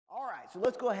So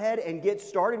let's go ahead and get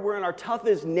started. We're in our Tough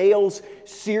as Nails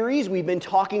series. We've been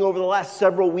talking over the last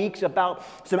several weeks about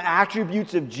some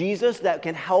attributes of Jesus that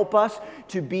can help us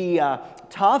to be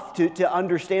tough, to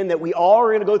understand that we all are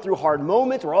going to go through hard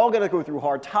moments. We're all going to go through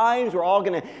hard times. We're all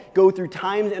going to go through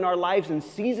times in our lives and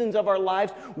seasons of our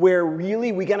lives where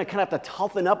really we're going to kind of have to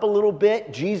toughen up a little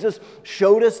bit. Jesus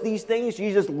showed us these things.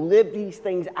 Jesus lived these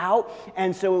things out.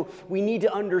 And so we need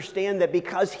to understand that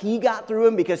because he got through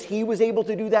them, because he was able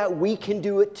to do that, we can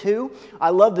do it too. I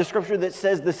love the scripture that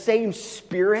says the same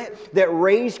Spirit that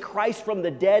raised Christ from the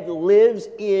dead lives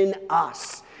in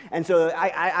us. And so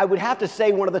I would have to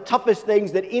say one of the toughest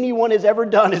things that anyone has ever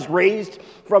done is raised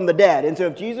from the dead. And so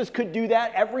if Jesus could do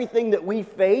that, everything that we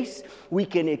face, we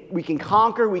can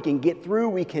conquer, we can get through,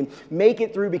 we can make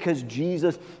it through because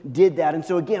Jesus did that. And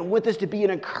so again, want this to be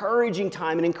an encouraging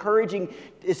time, an encouraging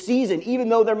season, even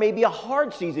though there may be a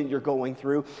hard season you're going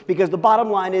through, because the bottom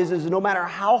line is no matter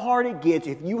how hard it gets,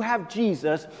 if you have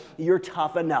Jesus, you're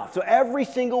tough enough. So every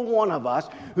single one of us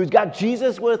who's got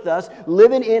Jesus with us,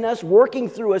 living in us, working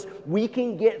through us, we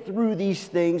can get through these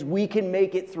things. We can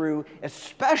make it through,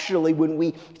 especially when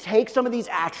we take some of these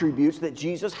attributes that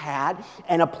Jesus had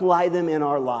and apply them in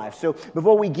our lives. So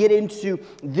before we get into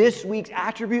this week's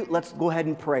attribute, let's go ahead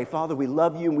and pray. Father, we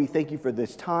love you and we thank you for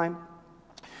this time.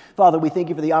 Father, we thank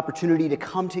you for the opportunity to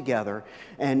come together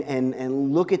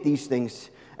and look at these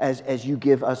things as you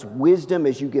give us wisdom,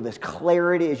 as you give us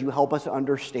clarity, as you help us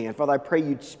understand. Father, I pray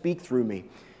you'd speak through me.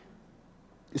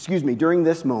 During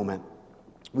this moment.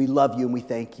 We love you and we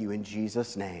thank you in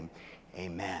Jesus' name.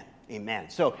 Amen. Amen.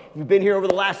 So if you've been here over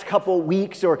the last couple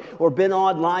weeks or been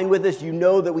online with us, you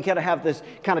know that we kind of have this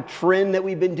kind of trend that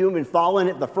we've been doing and following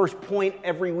it. The first point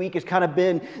every week has kind of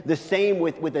been the same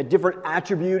with a different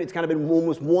attribute. It's kind of been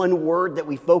almost one word that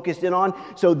we focused in on.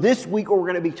 So this week what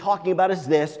we're going to be talking about is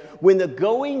this: when the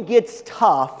going gets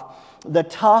tough, the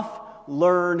tough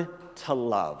learn to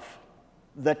love.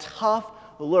 The tough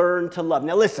learn to love.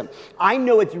 Now listen, I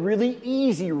know it's really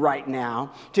easy right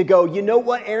now to go, you know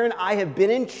what, Aaron, I have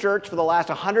been in church for the last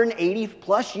 180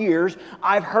 plus years.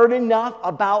 I've heard enough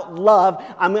about love.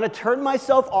 I'm going to turn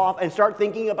myself off and start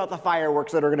thinking about the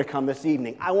fireworks that are going to come this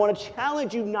evening. I want to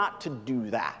challenge you not to do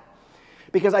that.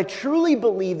 Because I truly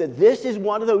believe that this is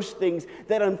one of those things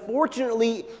that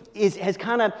unfortunately has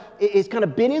kind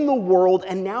of been in the world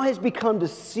and now has become to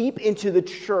seep into the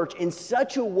church in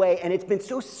such a way, and it's been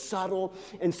so subtle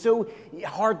and so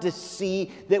hard to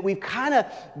see that we've kind of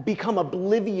become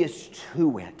oblivious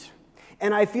to it.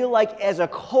 And I feel like as a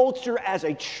culture, as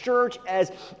a church, as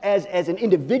an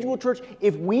individual church,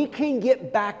 if we can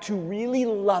get back to really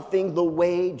loving the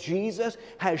way Jesus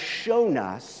has shown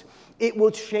us, it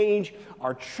will change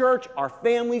our church, our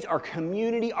families, our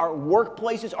community, our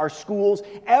workplaces, our schools,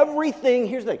 everything.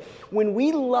 Here's the thing. When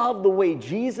we love the way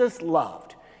Jesus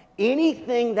loved,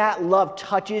 anything that love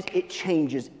touches, it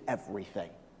changes everything.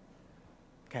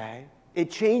 Okay? It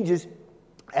changes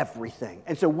everything.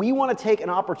 And so we want to take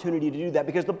an opportunity to do that,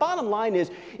 because the bottom line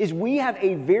is we have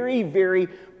a very, very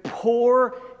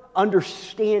poor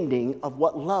understanding of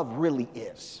what love really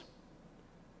is.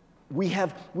 We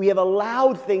have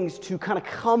allowed things to kind of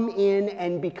come in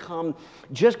and become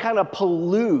just kind of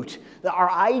pollute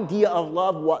our idea of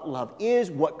love, what love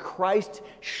is, what Christ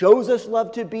shows us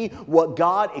love to be, what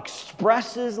God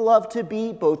expresses love to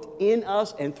be, both in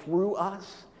us and through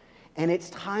us. And it's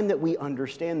time that we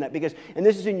understand that, because, and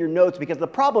this is in your notes, because the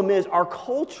problem is our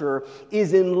culture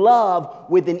is in love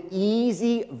with an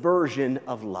easy version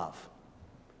of love.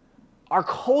 Our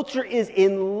culture is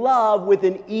in love with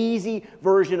an easy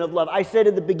version of love. I said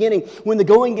at the beginning, when the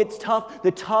going gets tough,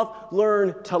 the tough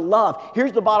learn to love.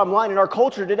 Here's the bottom line in our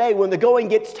culture today: when the going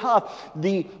gets tough,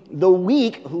 the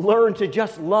weak learn to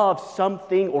just love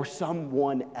something or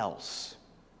someone else.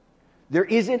 There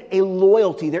isn't a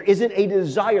loyalty, there isn't a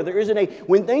desire,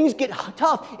 when things get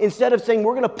tough, instead of saying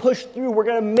we're going to push through, we're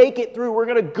going to make it through, we're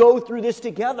going to go through this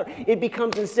together, it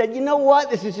becomes instead, you know what,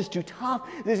 this is just too tough,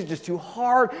 this is just too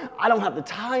hard, I don't have the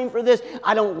time for this,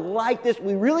 I don't like this.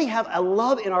 We really have a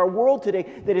love in our world today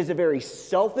that is a very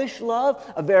selfish love,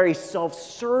 a very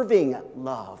self-serving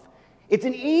love. It's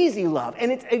an easy love.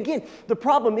 And it's, again, the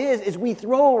problem is we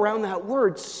throw around that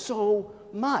word so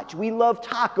much. We love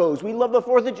tacos. We love the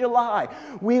 4th of July.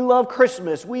 We love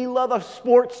Christmas. We love a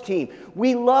sports team.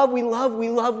 We love,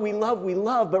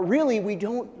 but really we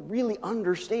don't really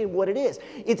understand what it is.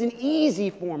 It's an easy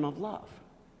form of love.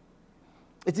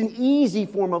 It's an easy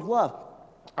form of love.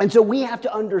 And so we have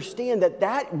to understand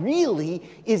that really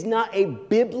is not a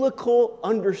biblical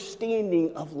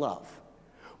understanding of love.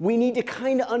 We need to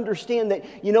kind of understand that,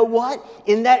 you know what?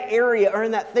 In that area or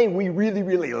in that thing, we really,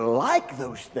 really like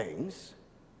those things.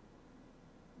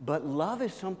 But love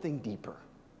is something deeper.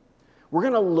 We're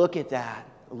going to look at that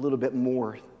a little bit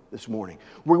more this morning.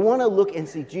 We want to look and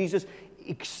see Jesus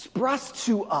express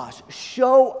to us,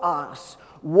 show us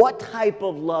what type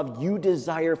of love you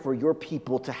desire for your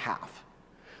people to have.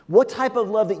 What type of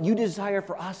love that you desire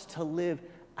for us to live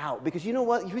out. Because you know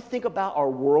what? You think about our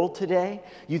world today.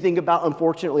 You think about,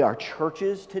 unfortunately, our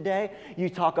churches today. You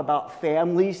talk about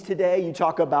families today. You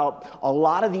talk about a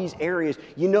lot of these areas.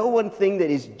 You know one thing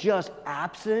that is just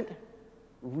absent?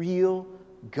 Real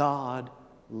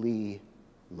godly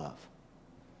love.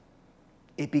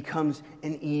 It becomes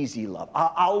an easy love.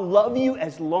 I'll love you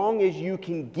as long as you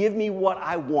can give me what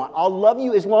I want. I'll love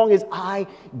you as long as I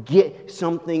get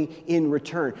something in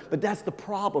return. But that's the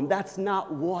problem. That's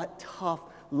not what tough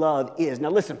love is. Now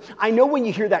listen, I know when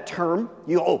you hear that term,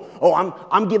 you go,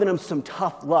 I'm giving them some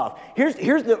tough love. Here's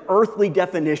the earthly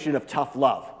definition of tough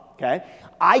love, okay?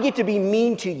 I get to be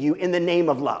mean to you in the name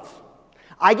of love.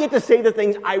 I get to say the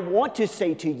things I want to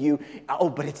say to you. Oh,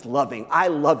 but it's loving. I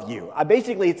love you.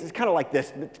 It's kind of like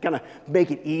this. It's going to make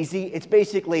it easy. It's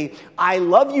basically, I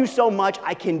love you so much,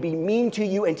 I can be mean to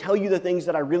you and tell you the things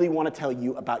that I really want to tell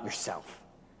you about yourself.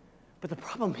 But the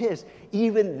problem is,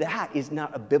 even that is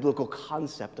not a biblical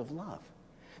concept of love.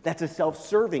 That's a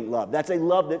self-serving love. That's a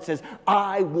love that says,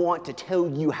 I want to tell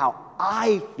you how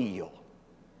I feel.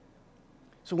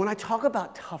 So when I talk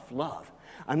about tough love,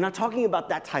 I'm not talking about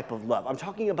that type of love. I'm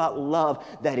talking about love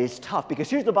that is tough. Because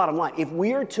here's the bottom line. If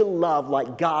we're to love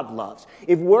like God loves,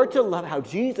 if we're to love how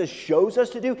Jesus shows us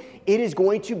to do, it is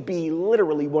going to be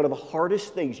literally one of the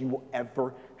hardest things you will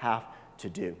ever have to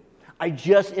do.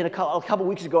 A couple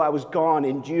weeks ago, I was gone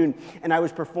in June, and I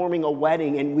was performing a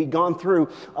wedding, and we'd gone through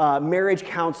marriage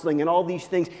counseling and all these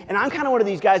things. And I'm kind of one of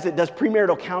these guys that does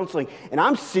premarital counseling, and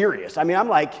I'm serious. I mean, I'm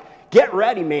like, get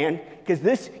ready, man,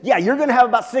 because you're going to have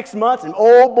about 6 months, and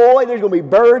oh boy, there's going to be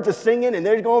birds a-singing, and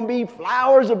there's going to be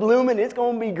flowers a-blooming, it's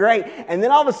going to be great. And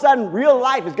then all of a sudden, real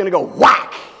life is going to go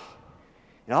whack.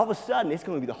 And all of a sudden, it's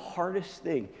going to be the hardest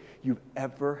thing you've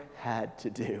ever had to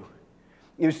do.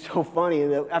 It was so funny.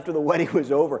 After the wedding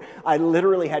was over, I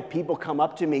literally had people come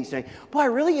up to me saying, boy, I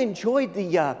really enjoyed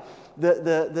the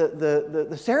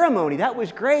ceremony. That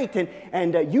was great.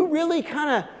 And you really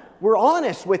kind of were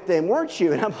honest with them, weren't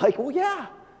you? And I'm like, well, yeah.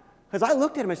 Because I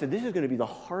looked at him and I said, this is going to be the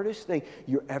hardest thing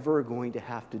you're ever going to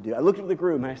have to do. I looked at the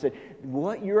groom and I said,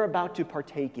 what you're about to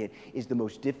partake in is the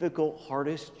most difficult,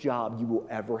 hardest job you will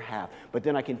ever have. But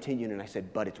then I continued and I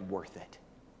said, but it's worth it.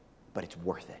 But it's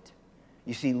worth it.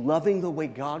 You see, loving the way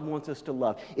God wants us to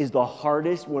love is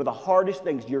one of the hardest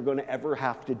things you're going to ever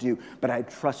have to do. But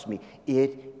trust me,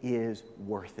 it is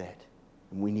worth it.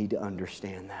 And we need to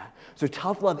understand that. So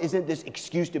tough love isn't this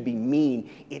excuse to be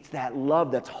mean. It's that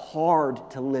love that's hard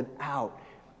to live out.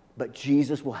 But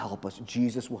Jesus will help us.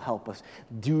 Jesus will help us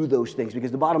do those things.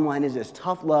 Because the bottom line is this.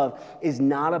 Tough love is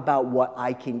not about what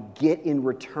I can get in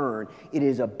return. It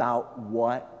is about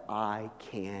what I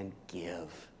can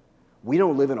give. We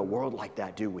don't live in a world like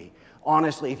that, do we?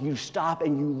 Honestly, if you stop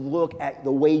and you look at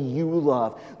the way you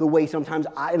love, the way sometimes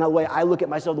I look at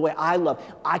myself, the way I love,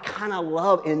 I kind of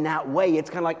love in that way.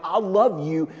 It's kind of like, I'll love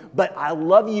you, but I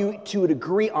love you to a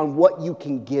degree on what you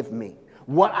can give me,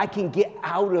 what I can get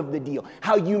out of the deal,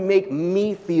 how you make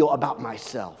me feel about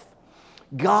myself.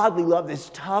 Godly love, this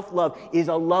tough love, is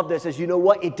a love that says, you know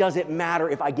what? It doesn't matter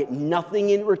if I get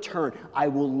nothing in return. I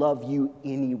will love you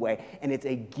anyway. And it's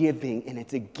a giving, and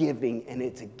it's a giving, and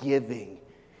it's a giving.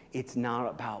 It's not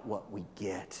about what we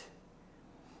get.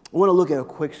 I want to look at a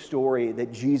quick story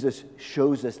that Jesus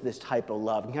shows us this type of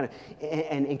love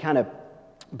and kind of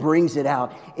brings it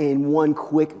out in one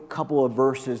quick couple of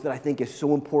verses that I think is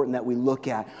so important that we look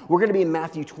at. We're going to be in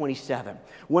Matthew 27.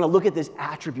 We want to look at this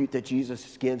attribute that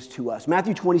Jesus gives to us.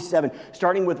 Matthew 27,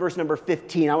 starting with verse number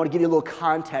 15. I want to give you a little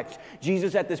context.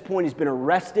 Jesus at this point has been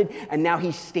arrested, and now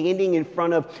he's standing in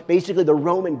front of basically the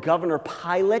Roman governor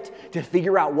Pilate to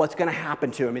figure out what's going to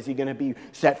happen to him. Is he going to be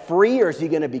set free, or is he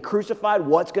going to be crucified?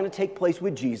 What's going to take place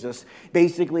with Jesus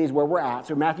basically is where we're at.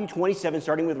 So Matthew 27,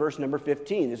 starting with verse number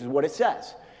 15. This is what it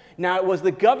says. Now, it was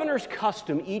the governor's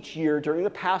custom each year during the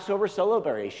Passover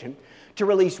celebration to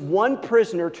release one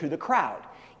prisoner to the crowd,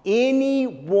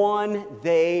 anyone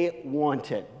they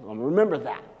wanted. Remember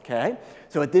that, okay?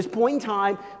 So at this point in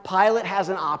time, Pilate has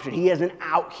an option. He has an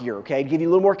out here, okay? To give you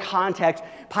a little more context,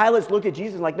 Pilate's looked at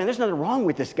Jesus like, man, there's nothing wrong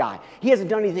with this guy. He hasn't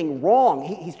done anything wrong.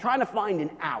 He's trying to find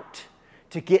an out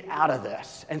to get out of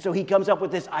this. And so he comes up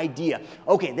with this idea.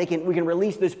 Okay, we can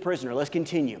release this prisoner. Let's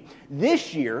continue.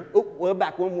 This year, we'll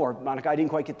back one more. Monica, I didn't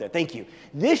quite get there. Thank you.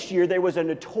 This year, there was a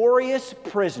notorious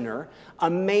prisoner, a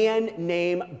man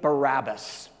named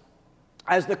Barabbas.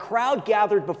 As the crowd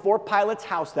gathered before Pilate's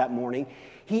house that morning,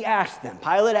 he asked them,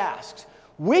 Pilate asks,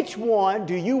 "Which one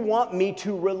do you want me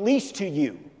to release to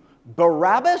you,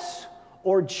 Barabbas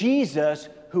or Jesus,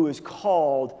 who is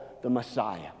called the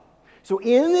Messiah?" So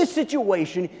in this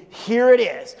situation, here it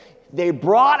is. They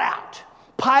brought out.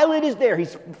 Pilate is there.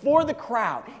 He's before the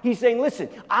crowd. He's saying, listen,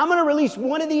 I'm going to release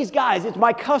one of these guys. It's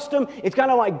my custom. It's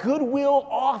kind of my goodwill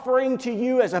offering to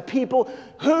you as a people.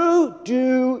 Who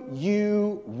do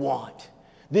you want?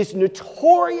 This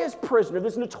notorious prisoner,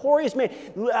 this notorious man.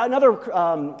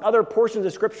 Other portions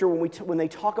of Scripture, when they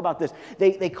talk about this,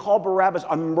 they call Barabbas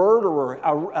a murderer,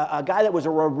 a guy that was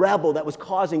a rebel that was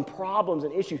causing problems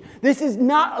and issues. This is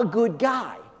not a good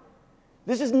guy.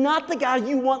 This is not the guy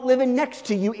you want living next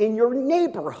to you in your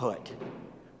neighborhood.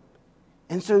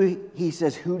 And so he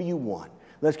says, who do you want?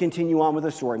 Let's continue on with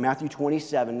the story. Matthew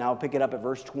 27, now I'll pick it up at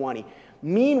verse 20.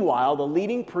 Meanwhile, the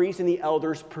leading priests and the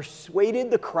elders persuaded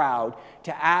the crowd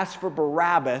to ask for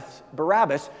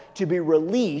Barabbas to be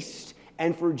released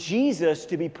and for Jesus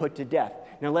to be put to death.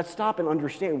 Now let's stop and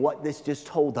understand what this just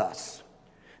told us.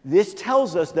 This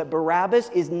tells us that Barabbas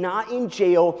is not in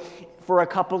jail for a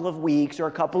couple of weeks or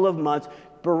a couple of months.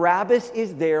 Barabbas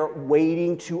is there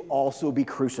waiting to also be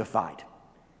crucified.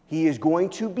 He is going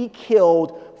to be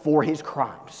killed for his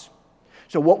crimes.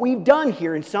 So what we've done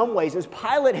here in some ways is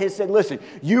Pilate has said, listen,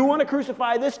 you want to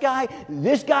crucify this guy?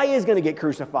 This guy is going to get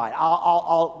crucified.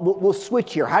 We'll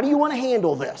switch here. How do you want to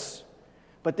handle this?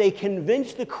 But they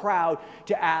convinced the crowd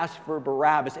to ask for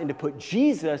Barabbas and to put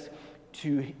Jesus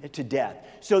to death.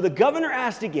 So the governor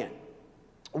asked again,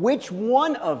 which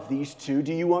one of these two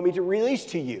do you want me to release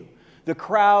to you? The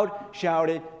crowd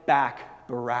shouted back,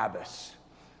 Barabbas.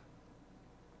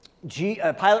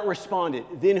 Pilate responded,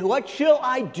 then what shall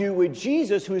I do with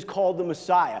Jesus who is called the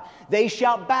Messiah? They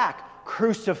shout back,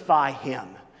 crucify him.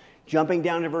 Jumping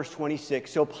down to verse 26,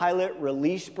 so Pilate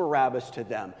released Barabbas to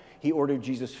them. He ordered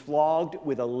Jesus flogged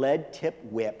with a lead-tipped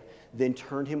whip, then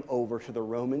turned him over to the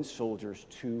Roman soldiers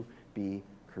to be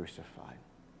crucified.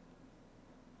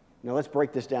 Now let's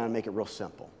break this down and make it real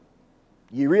simple.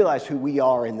 You realize who we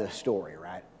are in this story,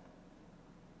 right?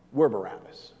 We're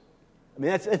Barabbas. I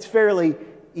mean, it's fairly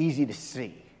easy to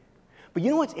see. But you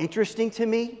know what's interesting to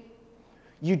me?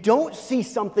 You don't see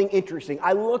something interesting.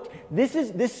 I looked,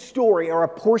 this story, or a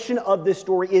portion of this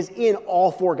story, is in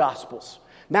all four Gospels.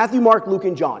 Matthew, Mark, Luke,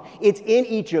 and John. It's in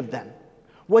each of them.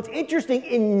 What's interesting,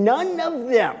 in none of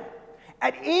them,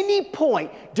 at any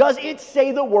point, does it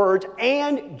say the words,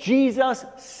 and Jesus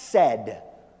said.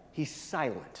 He's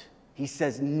silent. He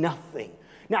says nothing.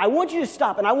 Now, I want you to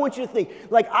stop and I want you to think,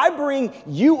 like I bring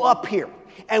you up here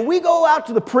and we go out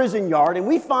to the prison yard and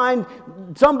we find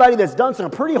somebody that's done some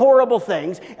pretty horrible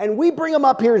things and we bring them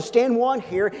up here and stand one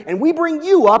here and we bring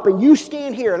you up and you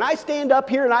stand here and I stand up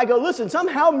here and I go, listen,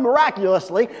 somehow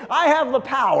miraculously I have the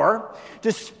power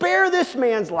to spare this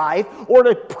man's life or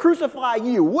to crucify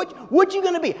you. What you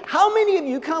going to be? How many of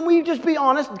you, can we just be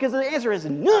honest, because the answer is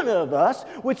none of us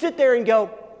would sit there and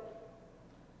go,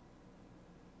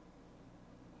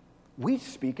 we'd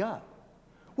speak up.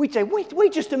 We'd say,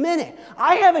 wait just a minute.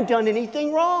 I haven't done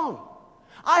anything wrong.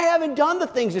 I haven't done the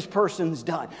things this person's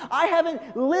done. I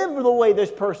haven't lived the way this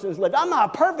person's lived. I'm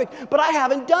not perfect, but I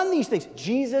haven't done these things.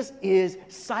 Jesus is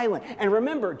silent. And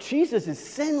remember, Jesus is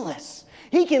sinless.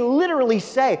 He can literally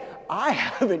say, I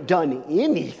haven't done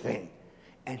anything.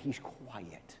 And he's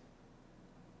quiet.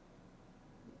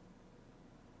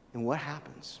 And what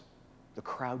happens? The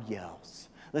crowd yells.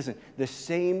 Listen, the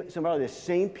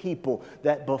same people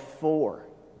that before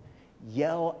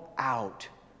yell out,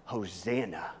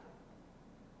 Hosanna,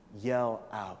 yell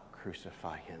out,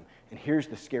 crucify him. And here's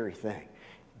the scary thing.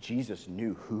 Jesus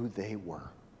knew who they were.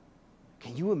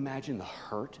 Can you imagine the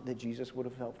hurt that Jesus would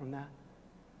have felt from that?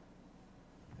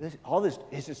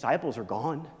 His disciples are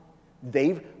gone.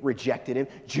 They've rejected him.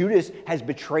 Judas has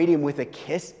betrayed him with a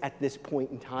kiss at this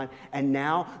point in time. And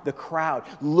now the crowd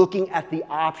looking at the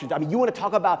options. I mean, you want to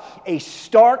talk about a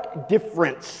stark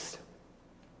difference.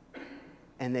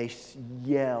 And they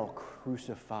yell,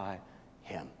 crucify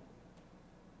him.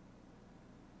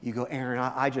 You go, Aaron,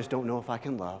 I just don't know if I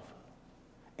can love.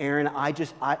 Aaron,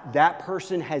 that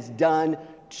person has done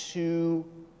too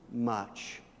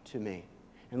much to me.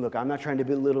 And look, I'm not trying to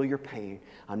belittle your pain.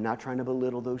 I'm not trying to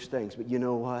belittle those things. But you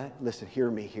know what? Listen,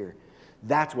 hear me here.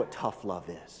 That's what tough love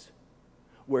is.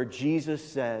 Where Jesus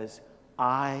says,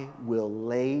 I will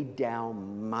lay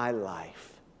down my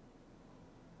life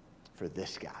for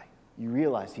this guy. You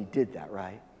realize he did that,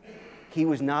 right? He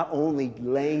was not only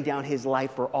laying down his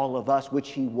life for all of us, which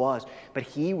he was, but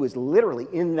he was literally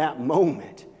in that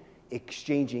moment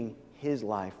exchanging his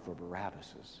life for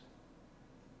Barabbas's.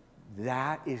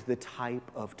 That is the type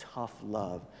of tough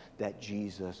love that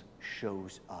Jesus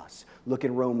shows us. Look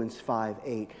at Romans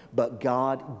 5:8. But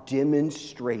God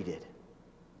demonstrated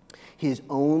his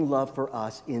own love for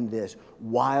us in this: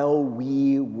 while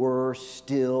we were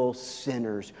still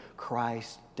sinners,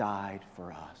 Christ died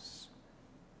for us.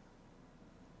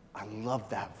 I love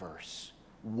that verse.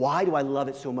 Why do I love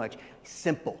it so much?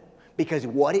 Simple. Because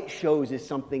what it shows is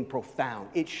something profound.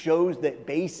 It shows that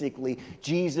basically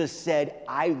Jesus said,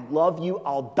 I love you,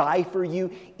 I'll die for you,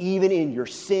 even in your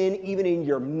sin, even in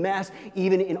your mess,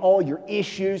 even in all your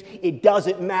issues. It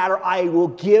doesn't matter. I will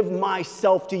give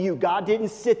myself to you. God didn't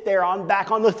sit there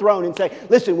back on the throne and say,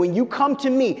 listen, when you come to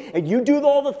me and you do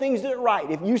all the things that are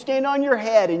right, if you stand on your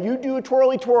head and you do a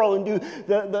twirly twirl and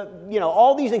do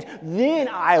all these things, then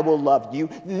I will love you,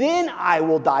 then I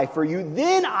will die for you,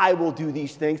 then I will do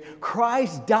these things.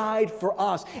 Christ died for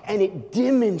us, and it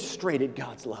demonstrated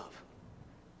God's love.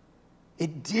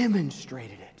 It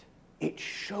demonstrated it. It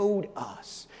showed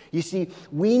us. You see,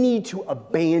 we need to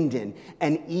abandon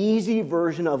an easy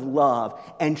version of love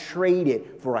and trade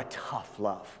it for a tough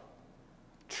love.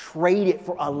 Trade it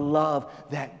for a love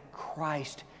that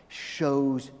Christ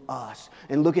shows us.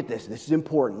 And look at this. This is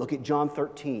important. Look at John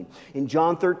 13. In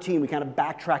John 13, we kind of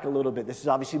backtrack a little bit. This is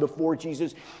obviously before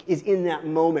Jesus is in that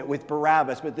moment with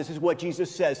Barabbas, but this is what Jesus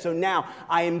says. So now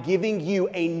I am giving you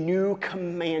a new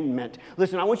commandment.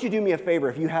 Listen, I want you to do me a favor.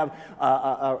 If you have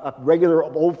a regular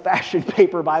old-fashioned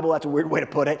paper Bible, that's a weird way to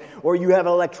put it, or you have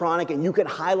an electronic and you can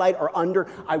highlight or under,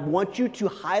 I want you to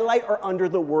highlight or under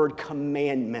the word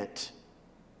commandment.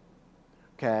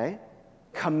 Okay?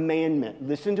 Commandment.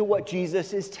 Listen to what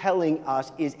Jesus is telling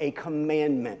us is a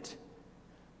commandment.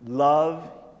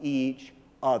 Love each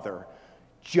other.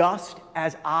 Just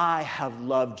as I have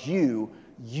loved you,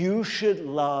 you should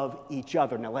love each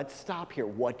other. Now let's stop here.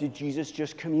 What did Jesus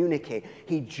just communicate?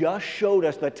 He just showed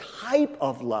us the type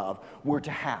of love we're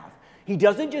to have. He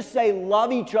doesn't just say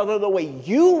love each other the way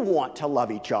you want to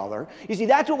love each other. You see,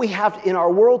 that's what we have in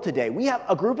our world today. We have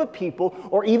a group of people,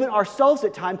 or even ourselves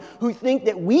at times, who think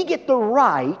that we get the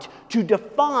right to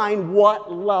define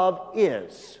what love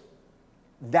is.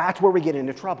 That's where we get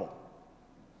into trouble.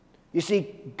 You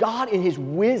see, God in his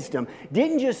wisdom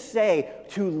didn't just say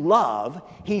to love.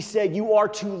 He said you are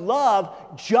to love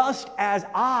just as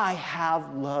I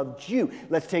have loved you.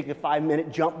 Let's take a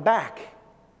 5-minute jump back.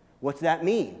 What's that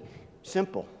mean?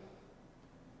 Simple.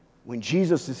 When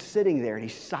Jesus is sitting there and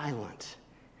he's silent,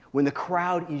 when the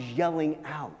crowd is yelling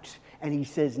out and he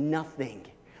says nothing,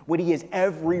 when he has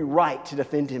every right to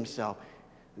defend himself,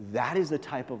 that is the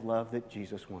type of love that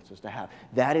Jesus wants us to have.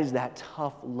 That is that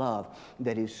tough love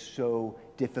that is so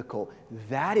difficult.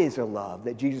 That is a love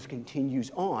that Jesus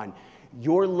continues on.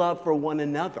 Your love for one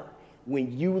another,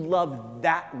 when you love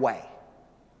that way,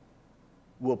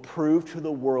 will prove to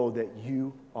the world that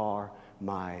you are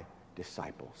my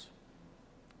disciples.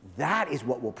 That is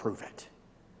what will prove it.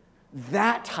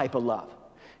 That type of love.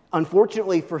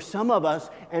 Unfortunately, for some of us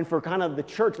and for kind of the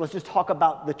church, let's just talk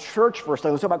about the church for a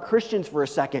second. Let's talk about Christians for a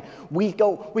second. We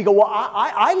go, well,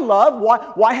 I love.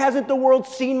 Why hasn't the world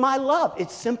seen my love?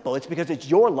 It's simple. It's because it's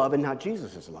your love and not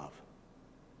Jesus' love.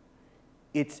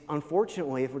 It's,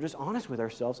 unfortunately, if we're just honest with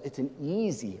ourselves, it's an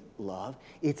easy love.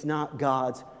 It's not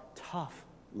God's tough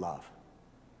love.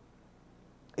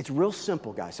 It's real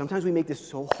simple, guys. Sometimes we make this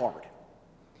so hard.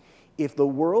 If the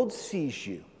world sees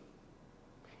you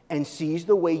and sees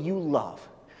the way you love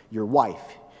your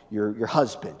wife, your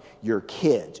husband, your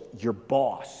kids, your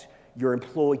boss, your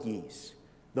employees,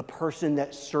 the person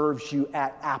that serves you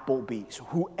at Applebee's,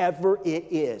 whoever it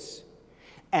is,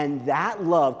 and that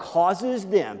love causes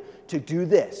them to do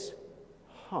this,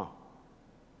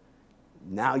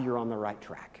 now you're on the right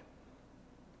track.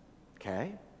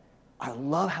 Okay? I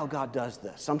love how God does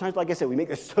this. Sometimes, like I said, we make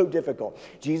this so difficult.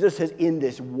 Jesus has, in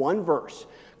this one verse,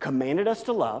 commanded us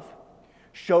to love,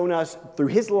 shown us through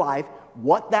his life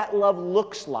what that love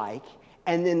looks like,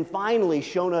 and then finally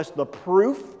shown us the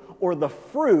proof or the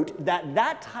fruit that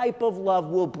that type of love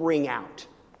will bring out.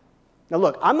 Now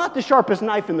look, I'm not the sharpest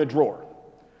knife in the drawer,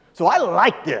 so I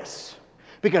like this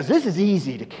because this is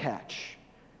easy to catch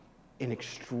and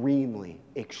extremely,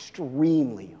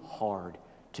 extremely hard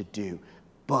to do.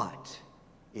 But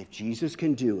if Jesus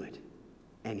can do it,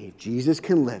 and if Jesus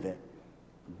can live it,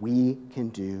 we can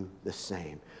do the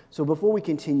same. So before we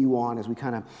continue on, as we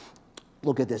kind of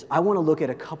look at this, I want to look at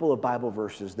a couple of Bible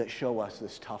verses that show us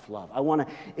this tough love. I want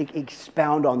to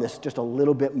expound on this just a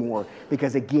little bit more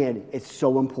because, again, it's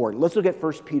so important. Let's look at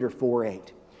 1 Peter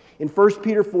 4:8. In 1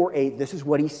 Peter 4:8, this is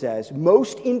what he says: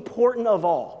 most important of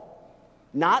all,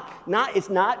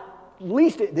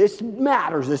 this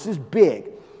matters, this is big.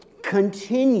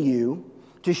 Continue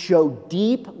to show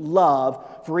deep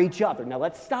love for each other. Now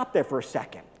let's stop there for a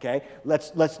second, okay?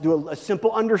 Let's do a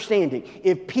simple understanding.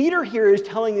 If Peter here is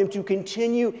telling them to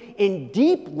continue in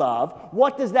deep love,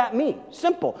 what does that mean?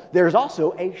 Simple. There's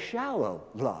also a shallow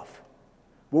love.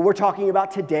 What we're talking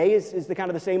about today is the kind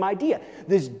of the same idea.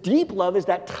 This deep love is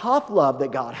that tough love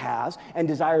that God has and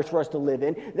desires for us to live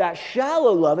in. That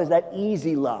shallow love is that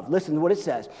easy love. Listen to what it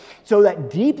says. So that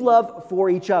deep love for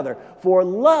each other. For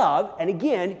love, and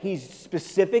again, he's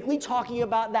specifically talking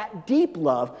about that deep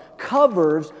love,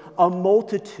 covers a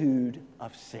multitude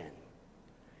of sin.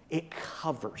 It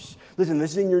covers. Listen,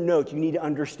 this is in your notes. You need to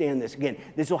understand this. Again,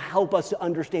 this will help us to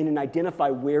understand and identify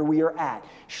where we are at.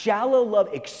 Shallow love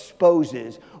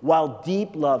exposes, while deep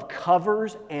love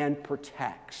covers and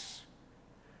protects.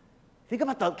 Think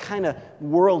about the kind of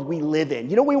world we live in.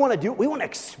 You know what we want to do? We want to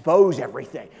expose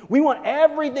everything. We want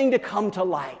everything to come to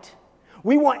light.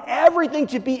 We want everything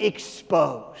to be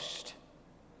exposed.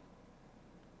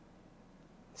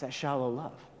 It's that shallow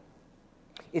love.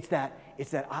 It's that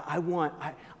I want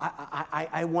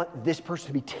this person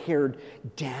to be teared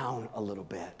down a little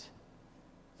bit.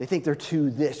 They think they're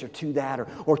too this or too that,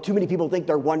 or too many people think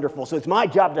they're wonderful, so it's my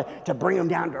job to bring them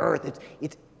down to earth.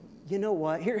 It's you know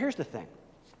what? Here's the thing.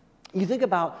 You think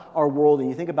about our world and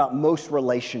you think about most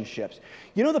relationships.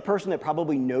 You know the person that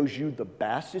probably knows you the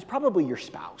best is probably your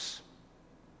spouse.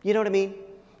 You know what I mean?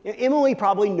 Emily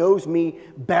probably knows me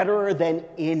better than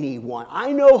anyone.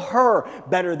 I know her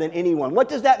better than anyone. What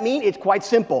does that mean? It's quite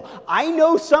simple. I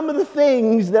know some of the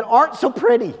things that aren't so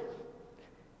pretty.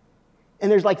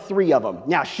 And there's like 3 of them.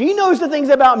 Now, she knows the things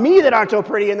about me that aren't so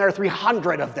pretty, and there are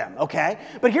 300 of them, okay?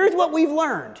 But here's what we've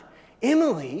learned.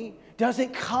 Emily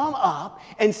doesn't come up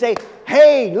and say,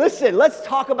 hey, listen, let's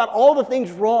talk about all the things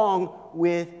wrong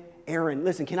with Aaron.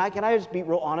 Listen, can I just be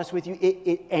real honest with you?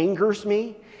 It angers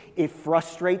me. It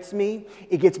frustrates me.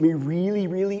 It gets me really,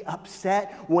 really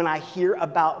upset when I hear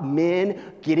about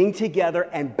men getting together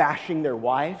and bashing their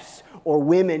wives or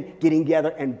women getting together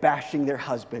and bashing their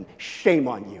husband. Shame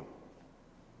on you.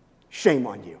 Shame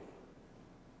on you.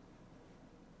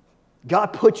 God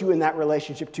put you in that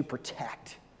relationship to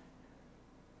protect.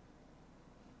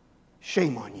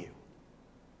 Shame on you.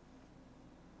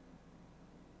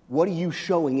 What are you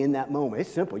showing in that moment? It's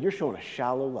simple. You're showing a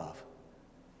shallow love.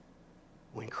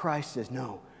 When Christ says,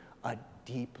 no, a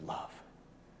deep love.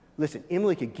 Listen,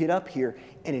 Emily could get up here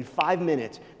and in 5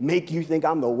 minutes make you think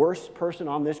I'm the worst person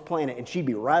on this planet, and she'd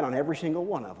be right on every single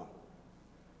one of them.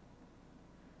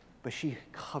 But she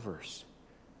covers.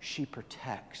 She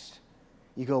protects.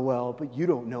 You go, well, but you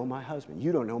don't know my husband.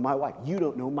 You don't know my wife. You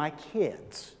don't know my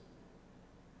kids.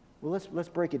 Well, let's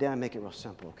break it down and make it real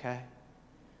simple, okay?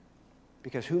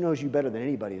 Because who knows you better than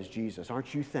anybody is Jesus.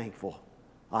 Aren't you thankful?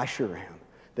 I sure am.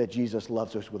 That Jesus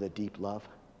loves us with a deep love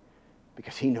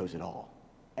because he knows it all.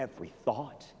 Every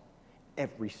thought,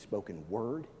 every spoken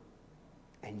word.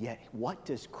 And yet, what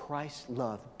does Christ's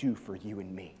love do for you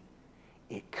and me?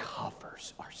 It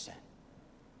covers our sin.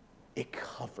 It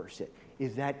covers it.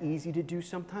 Is that easy to do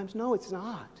sometimes? No, it's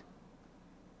not.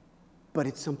 But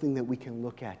it's something that we can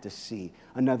look at to see.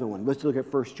 Another one, let's look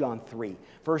at 1 John 3.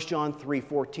 1 John 3,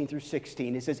 14 through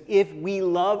 16. It says, if we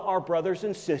love our brothers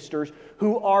and sisters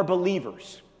who are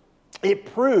believers, it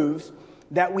proves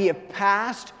that we have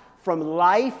passed from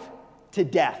life to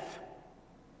death.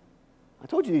 I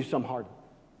told you these are some hard.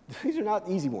 These are not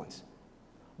easy ones.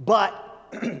 But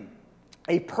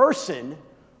a person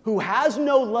who has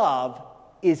no love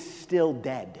is still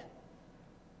dead.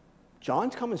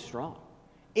 John's coming strong.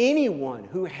 Anyone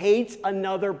who hates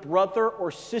another brother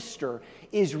or sister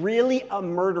is really a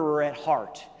murderer at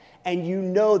heart. And you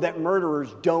know that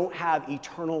murderers don't have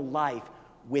eternal life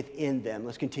within them.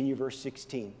 Let's continue verse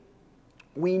 16.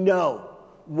 We know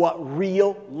what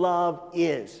real love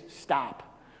is.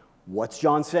 Stop. What's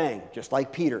John saying? Just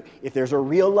like Peter. If there's a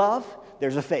real love,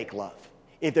 there's a fake love.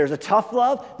 If there's a tough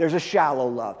love, there's a shallow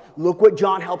love. Look what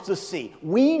John helps us see.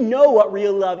 We know what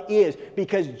real love is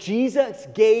because Jesus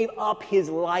gave up his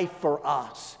life for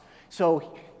us.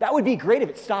 So that would be great if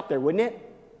it stopped there, wouldn't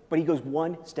it? But he goes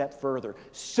one step further.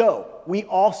 So we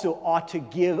also ought to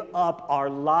give up our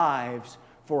lives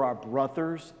for our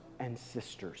brothers and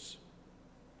sisters.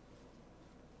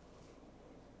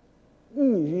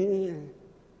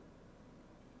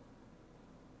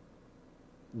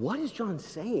 What is John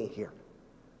saying here?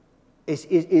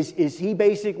 Is he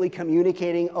basically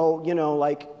communicating,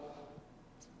 like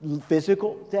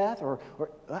physical death? Or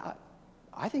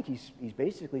I think he's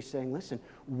basically saying, listen,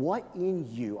 what in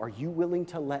you are you willing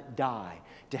to let die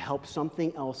to help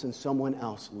something else and someone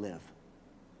else live?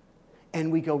 And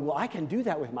we go, well, I can do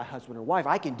that with my husband or wife.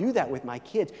 I can do that with my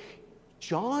kids.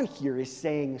 John here is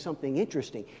saying something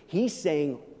interesting. He's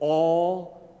saying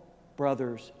all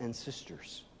brothers and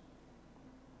sisters.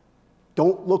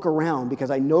 Don't look around,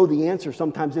 because I know the answer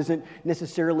sometimes isn't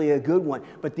necessarily a good one.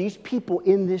 But these people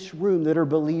in this room that are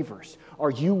believers,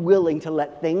 are you willing to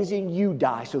let things in you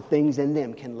die so things in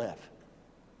them can live?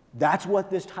 That's what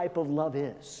this type of love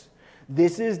is.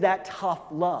 This is that tough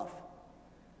love.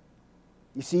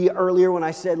 You see, earlier when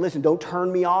I said, listen, don't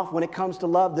turn me off when it comes to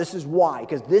love, this is why.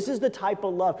 Because this is the type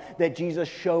of love that Jesus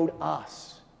showed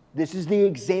us. This is the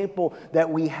example that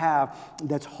we have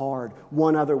that's hard.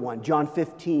 One other one, John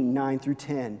 15, 9 through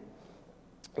 10.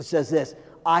 It says this,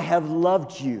 I have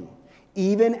loved you,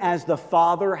 even as the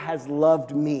Father has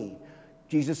loved me.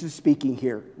 Jesus is speaking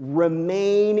here.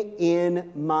 Remain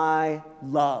in my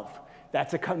love.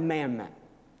 That's a commandment.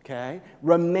 Okay?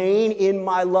 Remain in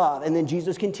my love. And then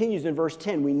Jesus continues in verse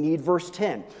 10. We need verse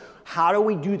 10. How do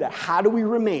we do that? How do we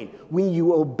remain? When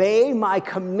you obey my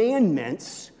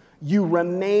commandments, you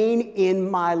remain in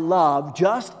my love,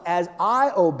 just as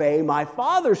I obey my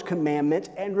Father's commandments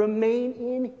and remain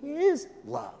in his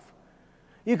love.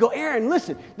 You go, Aaron,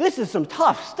 listen, this is some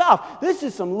tough stuff. This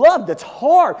is some love that's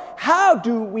hard. How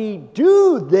do we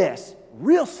do this?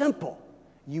 Real simple.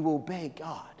 You obey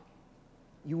God.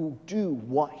 You will do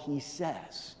what he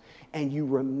says, and you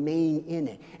remain in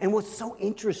it. And what's so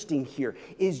interesting here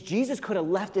is Jesus could have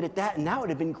left it at that, and that would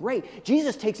have been great.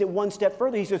 Jesus takes it one step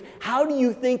further. He says, how do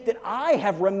you think that I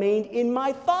have remained in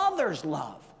my Father's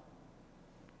love?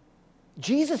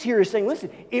 Jesus here is saying, listen,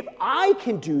 if I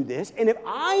can do this, and if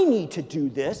I need to do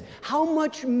this, how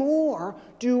much more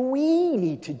do we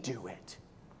need to do it?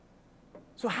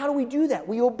 So how do we do that?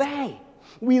 We obey.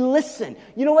 We listen.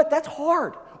 You know what? That's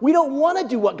hard. We don't want to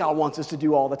do what God wants us to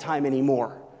do all the time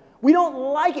anymore. We don't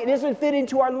like it. It doesn't fit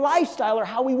into our lifestyle or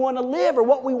how we want to live or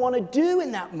what we want to do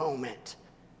in that moment.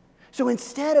 So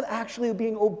instead of actually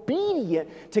being obedient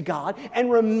to God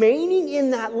and remaining in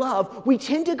that love, we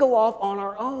tend to go off on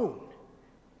our own.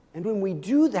 And when we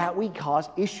do that, we cause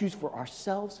issues for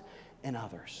ourselves and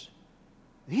others.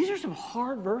 These are some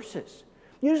hard verses.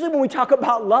 Usually when we talk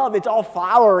about love, it's all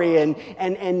flowery and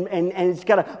it's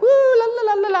got a, woo, la,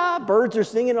 la, la, la, la, birds are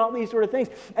singing and all these sort of things.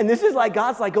 And this is like,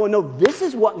 God's like going, no, this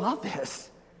is what love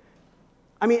is.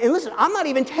 I mean, and listen, I'm not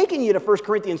even taking you to 1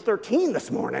 Corinthians 13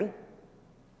 this morning.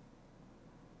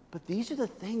 But these are the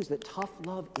things that tough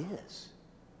love is.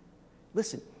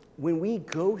 Listen, when we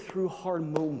go through hard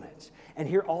moments, and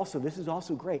here also, this is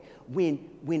also great,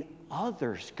 when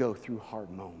others go through hard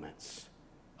moments,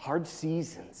 hard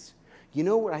seasons, you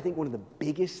know what I think one of the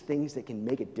biggest things that can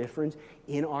make a difference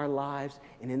in our lives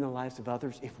and in the lives of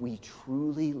others, if we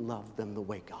truly love them the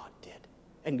way God did.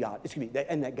 And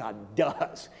that God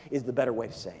does is the better way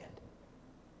to say it.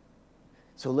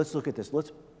 So let's look at this.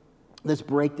 Let's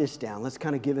break this down. Let's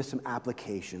kind of give us some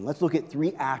application. Let's look at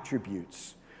 3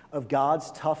 attributes of God's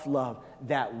tough love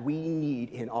that we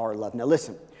need in our love. Now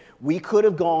listen, we could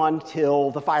have gone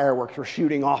till the fireworks were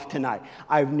shooting off tonight.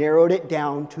 I've narrowed it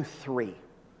down to 3.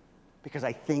 Because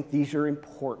I think these are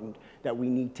important that we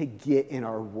need to get in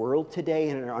our world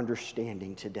today and in our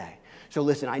understanding today. So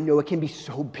listen, I know it can be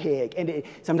so big, and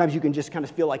sometimes you can just kind of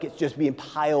feel like it's just being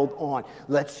piled on.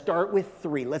 Let's start with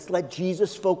 3. Let's let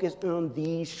Jesus focus on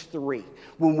these 3.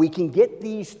 When we can get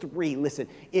these 3, listen,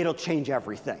 it'll change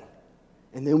everything.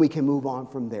 And then we can move on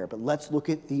from there. But let's look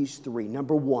at these 3.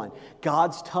 Number 1,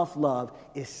 God's tough love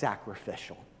is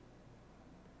sacrificial.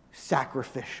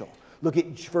 Sacrificial. Look at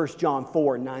 1 John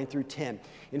 4, 9 through 10.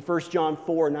 In 1 John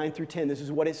 4, 9 through 10, this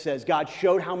is what it says. God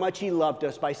showed how much he loved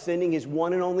us by sending his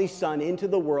one and only Son into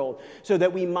the world so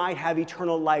that we might have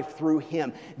eternal life through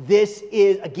him. This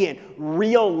is, again,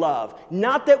 real love.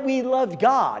 Not that we loved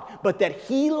God, but that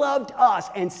he loved us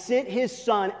and sent his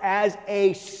Son as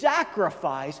a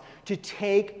sacrifice to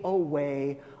take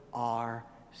away our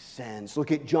sins.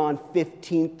 Look at John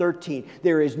 15, 13.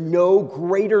 There is no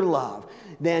greater love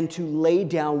than to lay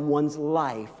down one's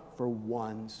life for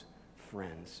one's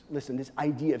friends. Listen, this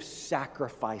idea of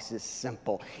sacrifice is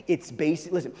simple. It's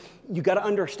basic. Listen, you got to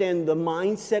understand the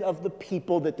mindset of the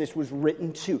people that this was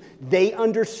written to. They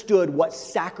understood what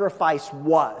sacrifice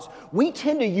was. We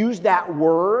tend to use that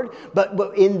word,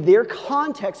 but in their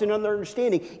context and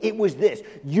understanding, it was this.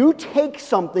 You take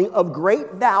something of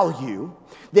great value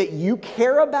that you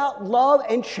care about, love,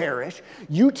 and cherish.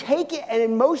 You take it, and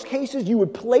in most cases, you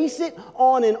would place it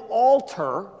on an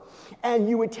altar, and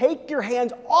you would take your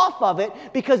hands off of it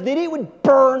because then it would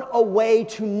burn away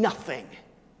to nothing.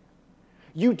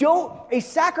 A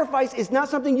sacrifice is not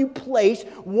something you place,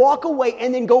 walk away,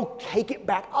 and then go take it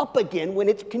back up again when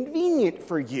it's convenient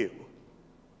for you.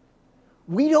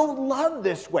 We don't love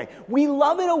this way. We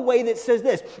love in a way that says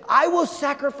this: I will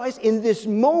sacrifice in this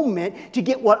moment to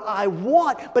get what I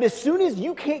want, but as soon as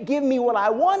you can't give me what I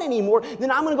want anymore,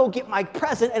 then I'm going to go get my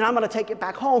present and I'm going to take it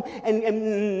back home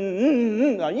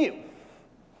and on you.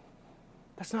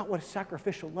 That's not what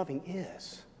sacrificial loving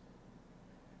is.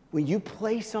 When you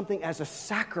place something as a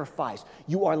sacrifice,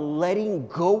 you are letting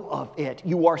go of it.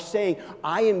 You are saying,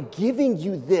 I am giving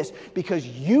you this because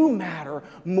you matter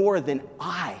more than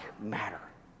I matter.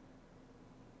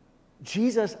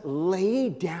 Jesus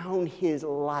laid down his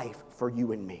life for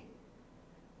you and me.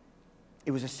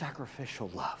 It was a sacrificial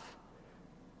love.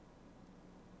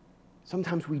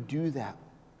 Sometimes we do that.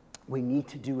 We need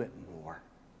to do it more.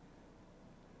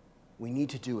 We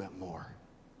need to do it more.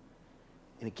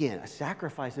 And again, a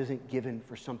sacrifice isn't given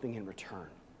for something in return.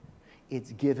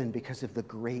 It's given because of the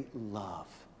great love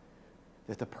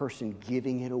that the person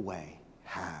giving it away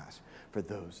has for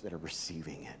those that are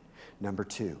receiving it. Number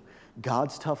two,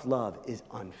 God's tough love is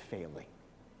unfailing.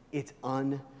 It's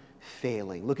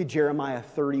unfailing. Look at Jeremiah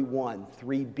 31,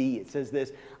 3b. It says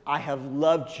this: I have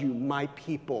loved you, my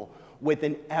people, with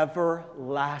an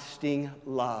everlasting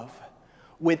love.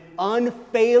 With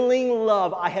unfailing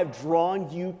love, I have drawn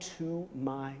you to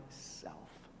myself.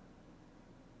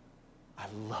 I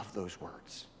love those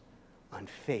words.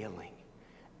 Unfailing,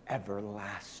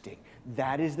 everlasting.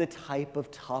 That is the type of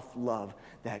tough love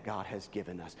that God has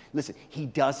given us. Listen, he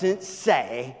doesn't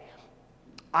say,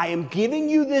 I am giving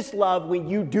you this love when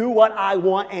you do what I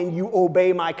want and you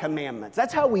obey my commandments.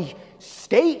 That's how we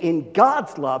stay in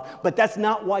God's love, but that's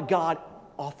not what God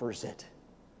offers it.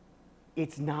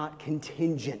 It's not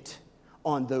contingent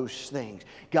on those things.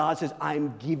 God says,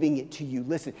 I'm giving it to you.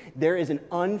 Listen, there is an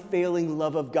unfailing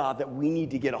love of God that we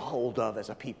need to get a hold of as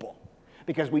a people.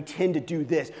 Because we tend to do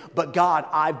this. But God,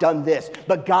 I've done this.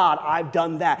 But God, I've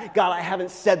done that. God, I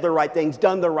haven't said the right things,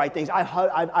 done the right things.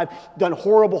 I've done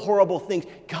horrible, horrible things.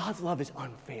 God's love is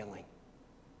unfailing.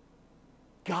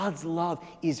 God's love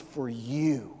is for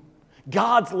you.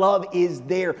 God's love is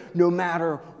there no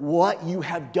matter what you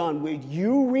have done. When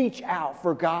you reach out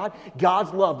for God,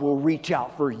 God's love will reach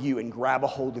out for you and grab a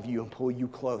hold of you and pull you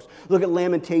close. Look at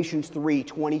Lamentations 3,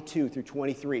 22 through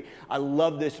 23. I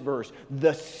love this verse.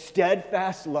 The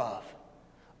steadfast love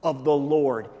of the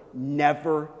Lord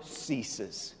never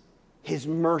ceases. His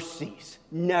mercies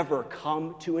never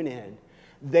come to an end.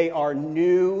 They are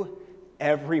new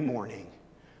every morning.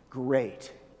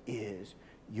 Great is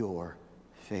your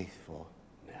faithfulness.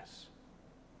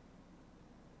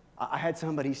 I had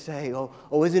somebody say,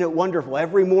 oh, isn't it wonderful?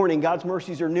 Every morning God's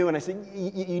mercies are new. And I said,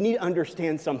 you need to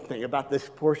understand something about this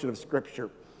portion of Scripture.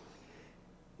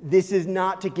 This is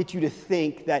not to get you to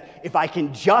think that if I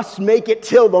can just make it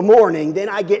till the morning, then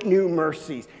I get new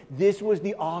mercies. This was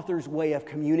the author's way of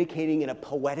communicating in a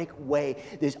poetic way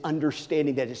this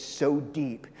understanding that is so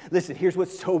deep. Listen, here's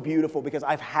what's so beautiful, because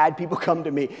I've had people come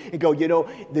to me and go,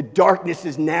 the darkness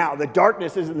is now. The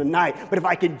darkness is in the night. But if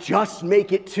I can just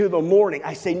make it to the morning,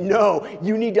 I say, no,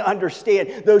 you need to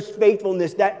understand those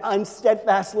faithfulness, that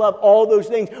unsteadfast love, all those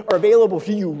things are available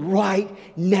for you right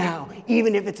now,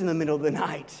 even if it's in the middle of the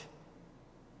night.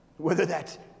 Whether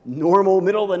that's normal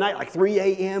middle of the night, like 3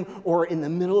 a.m., or in the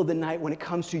middle of the night when it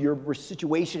comes to your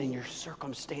situation and your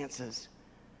circumstances.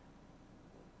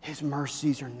 His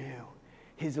mercies are new.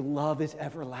 His love is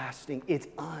everlasting. It's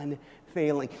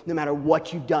unfailing. No matter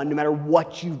what you've done, no matter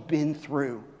what you've been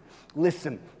through.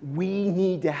 Listen, we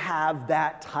need to have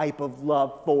that type of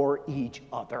love for each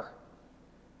other.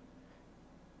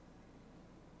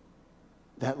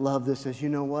 That love that says, you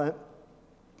know what?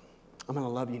 I'm going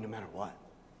to love you no matter what.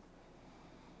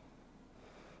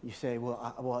 You say,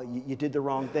 well, you did the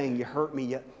wrong thing. You hurt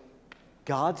me.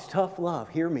 God's tough love,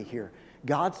 hear me here.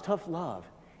 God's tough love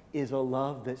is a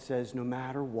love that says, no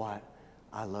matter what,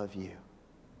 I love you.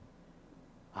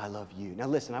 I love you. Now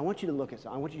listen, I want you to look at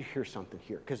something. I want you to hear something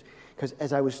here. Because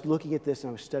as I was looking at this and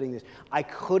I was studying this, I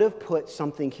could have put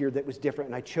something here that was different,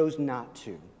 and I chose not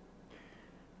to.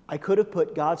 I could have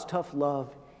put God's tough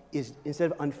love is,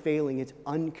 instead of unfailing, it's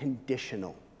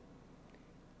unconditional.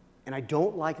 And I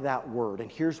don't like that word,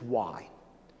 and here's why.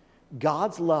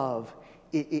 God's love,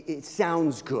 it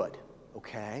sounds good,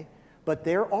 okay? But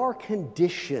there are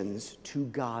conditions to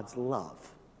God's love,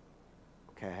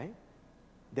 okay?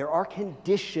 There are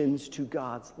conditions to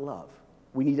God's love.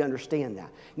 We need to understand that.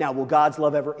 Now, will God's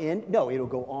love ever end? No, it'll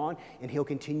go on, and He'll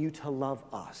continue to love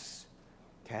us,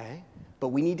 okay? But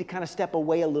we need to kind of step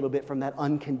away a little bit from that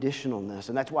unconditionalness.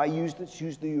 And that's why I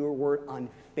choose your word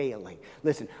unfailing.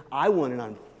 Listen, I want an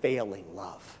unfailing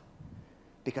love.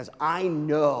 Because I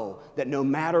know that no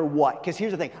matter what, because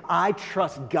here's the thing, I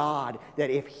trust God that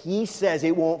if He says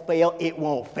it won't fail, it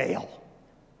won't fail.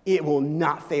 it will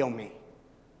not fail me.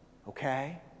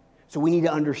 Okay? So we need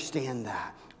to understand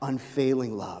that.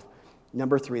 Unfailing love.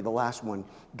 Number 3, the last one.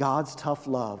 God's tough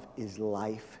love is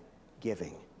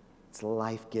life-giving. It's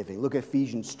life-giving. Look at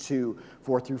Ephesians 2,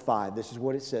 4-5. This is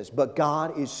what it says. But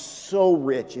God is so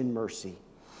rich in mercy,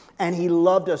 and He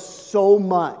loved us so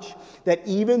much that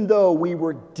even though we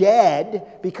were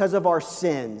dead because of our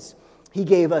sins, He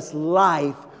gave us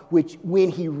life when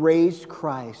He raised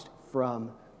Christ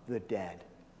from the dead.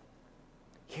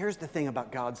 Here's the thing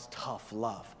about God's tough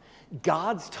love.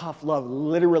 God's tough love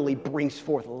literally brings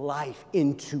forth life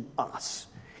into us.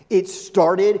 It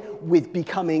started with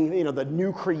becoming, the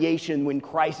new creation when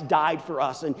Christ died for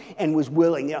us and was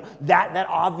willing. That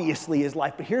obviously is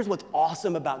life. But here's what's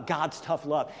awesome about God's tough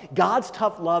love. God's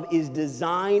tough love is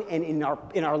designed and in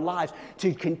our lives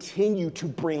to continue to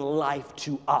bring life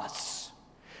to us.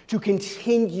 To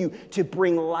continue to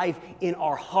bring life in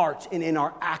our hearts and in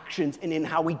our actions and in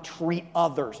how we treat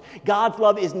others. God's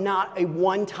love is not a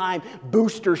one-time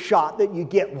booster shot that you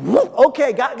get,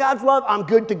 okay, God's love, I'm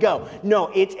good to go. No,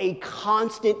 it's a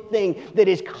constant thing that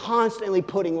is constantly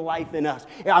putting life in us.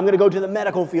 I'm going to go to the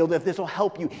medical field if this will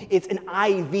help you. It's an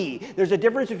IV. There's a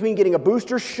difference between getting a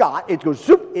booster shot, it goes,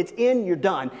 it's in, you're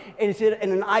done, and it's in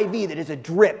an IV that is a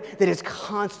drip that is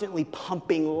constantly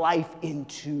pumping life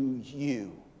into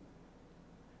you.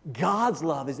 God's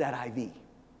love is that IV.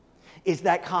 It's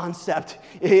that concept,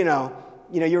 you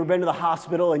ever been to the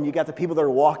hospital and you got the people that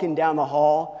are walking down the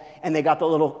hall and they got the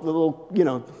little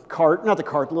cart, not the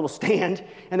cart, the little stand,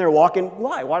 and they're walking.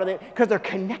 Why? Why are they? Because they're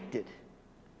connected.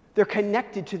 They're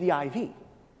connected to the IV.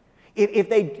 If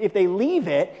they leave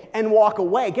it and walk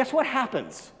away, guess what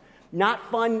happens? Not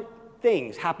fun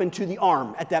things happen to the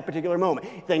arm at that particular moment.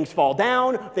 Things fall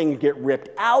down, things get ripped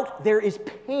out. There is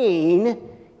pain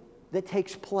that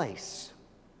takes place.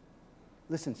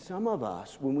 Listen, some of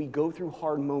us, when we go through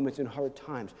hard moments and hard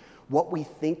times, what we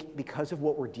think because of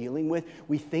what we're dealing with,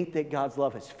 we think that God's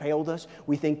love has failed us.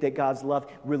 We think that God's love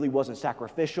really wasn't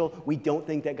sacrificial. We don't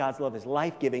think that God's love is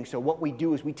life-giving. So what we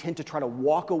do is we tend to try to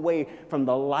walk away from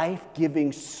the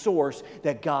life-giving source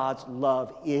that God's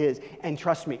love is. And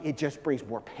trust me, it just brings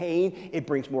more pain. It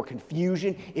brings more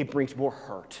confusion. It brings more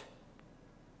hurt.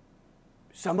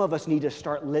 Some of us need to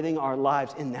start living our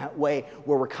lives in that way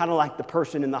where we're kind of like the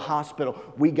person in the hospital.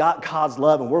 We got God's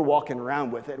love and we're walking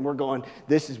around with it and we're going,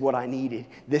 this is what I needed.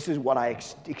 This is what I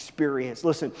experienced.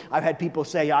 Listen, I've had people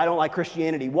say, I don't like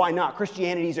Christianity. Why not?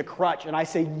 Christianity is a crutch. And I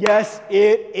say, yes,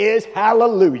 it is.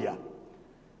 Hallelujah.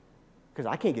 Because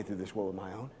I can't get through this world on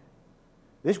my own.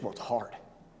 This world's hard.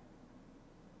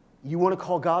 You want to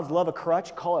call God's love a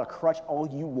crutch? Call it a crutch all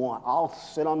you want. I'll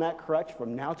sit on that crutch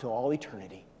from now till all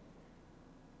eternity.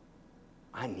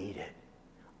 I need it.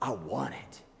 I want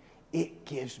it. It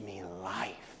gives me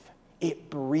life. It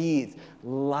breathes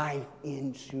life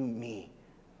into me.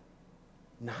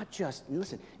 Not just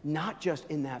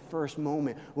in that first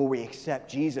moment where we accept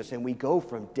Jesus and we go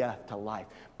from death to life,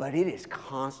 but it is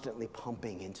constantly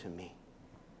pumping into me.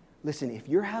 Listen, if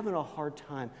you're having a hard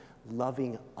time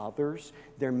loving others,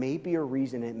 there may be a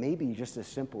reason. It may be just as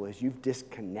simple as you've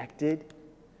disconnected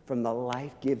from the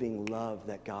life-giving love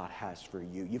that God has for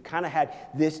you. You've kind of had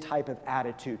this type of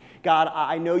attitude. God,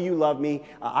 I know you love me.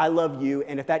 I love you.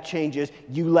 And if that changes,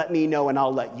 you let me know and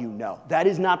I'll let you know. That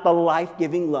is not the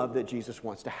life-giving love that Jesus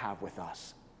wants to have with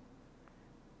us.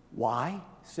 Why?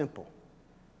 Simple.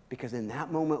 Because in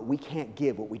that moment, we can't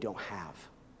give what we don't have.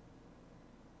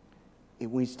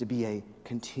 It needs to be a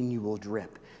continual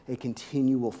drip, a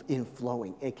continual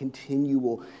inflowing, a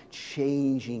continual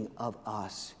changing of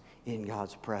us in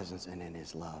God's presence and in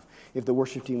His love. If the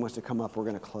worship team wants to come up, we're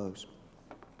going to close.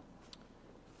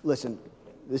 Listen,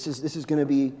 this is going to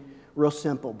be real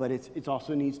simple, but it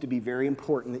also needs to be very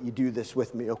important that you do this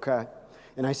with me, okay?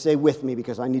 And I say with me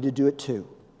because I need to do it too.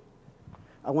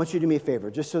 I want you to do me a favor,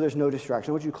 just so there's no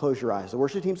distraction. I want you to close your eyes. The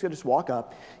worship team's going to just walk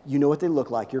up. You know what they look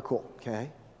like. You're cool,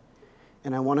 okay?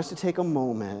 And I want us to take a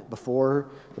moment before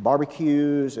the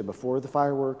barbecues and before the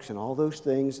fireworks and all those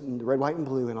things, and the red, white, and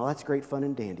blue, and all that's great fun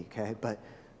and dandy, okay? But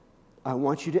I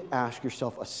want you to ask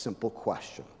yourself a simple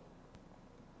question.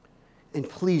 And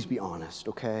please be honest,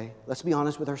 okay? Let's be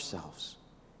honest with ourselves.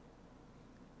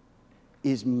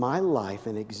 Is my life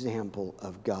an example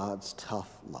of God's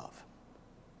tough love?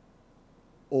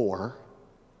 Or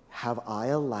have I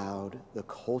allowed the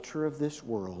culture of this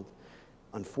world,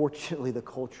 unfortunately, the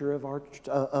culture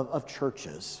of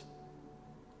churches,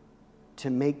 to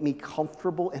make me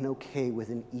comfortable and okay with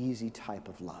an easy type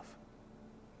of love?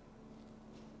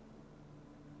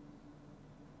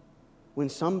 When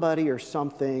somebody or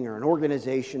something or an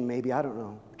organization, maybe, I don't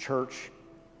know, church,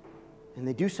 and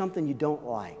they do something you don't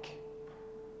like,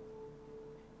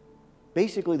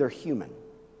 Basically, they're human.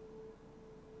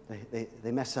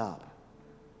 They mess up.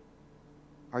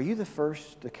 Are you the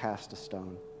first to cast a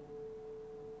stone?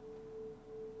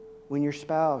 When your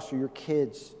spouse or your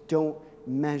kids don't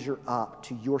measure up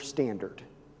to your standard,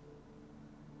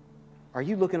 are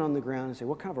you looking on the ground and say,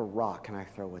 what kind of a rock can I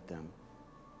throw at them?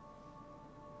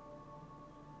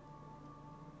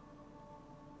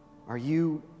 Are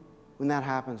you, when that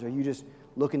happens, are you just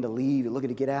looking to leave, looking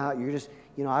to get out? You're just,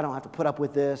 I don't have to put up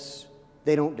with this.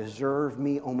 They don't deserve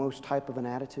me, almost type of an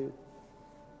attitude?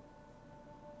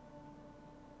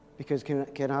 Because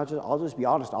I'll just be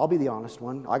honest. I'll be the honest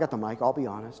one. I got the mic. I'll be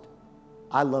honest.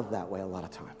 I love that way a lot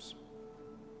of times.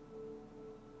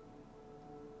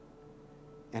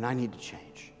 And I need to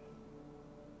change.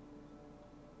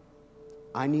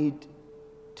 I need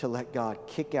to let God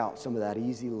kick out some of that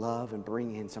easy love and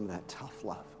bring in some of that tough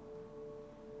love.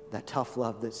 That tough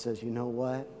love that says, you know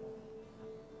what?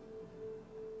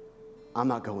 I'm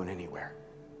not going anywhere.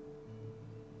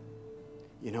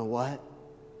 You know what?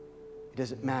 It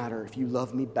doesn't matter if you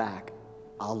love me back,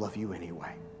 I'll love you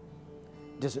anyway.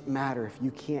 It doesn't matter if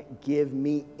you can't give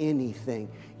me anything,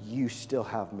 you still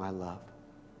have my love.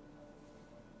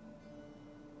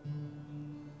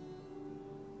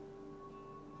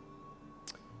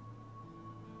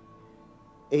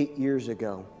 Eight years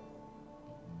ago,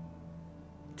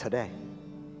 today,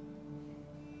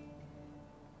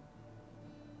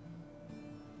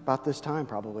 about this time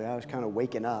probably, I was kind of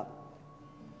waking up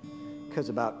because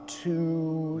about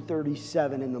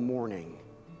 2:37 in the morning,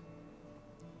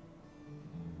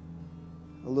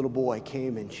 a little boy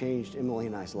came and changed Emily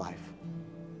and I's life.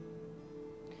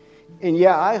 And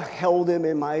yeah, I held him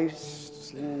in my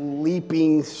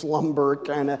sleeping slumber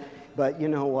kind of, but you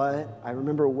know what? I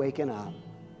remember waking up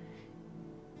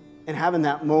and having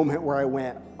that moment where I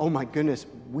went, oh my goodness,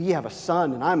 we have a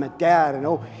son and I'm a dad, and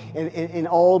and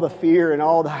all the fear and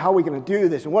all the how are we going to do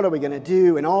this and what are we going to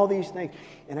do and all these things.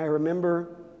 And I remember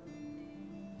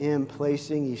him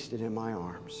placing Easton in my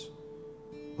arms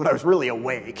when I was really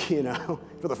awake,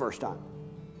 for the first time.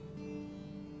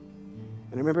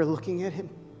 And I remember looking at him.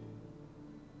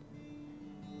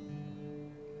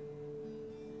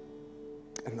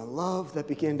 And the love that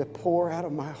began to pour out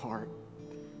of my heart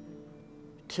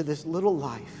to this little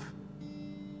life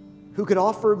who could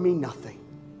offer me nothing.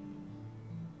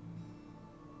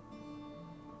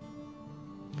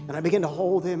 And I began to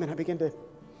hold him and I began to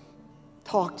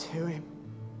talk to him.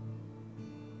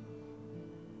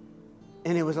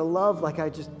 And it was a love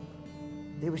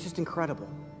it was just incredible.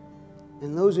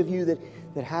 And those of you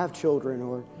that have children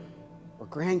or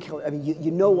grandchildren, I mean,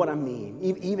 you know what I mean.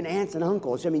 Even aunts and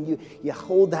uncles, I mean, you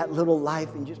hold that little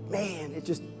life and just, man,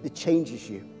 it changes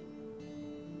you.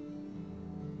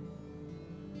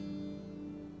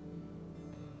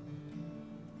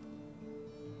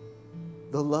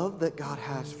 The love that God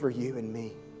has for you and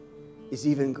me is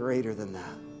even greater than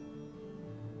that.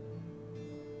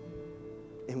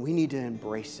 And we need to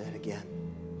embrace it again.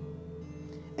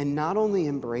 And not only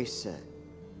embrace it,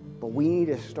 but we need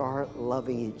to start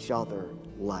loving each other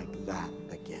like that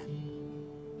again.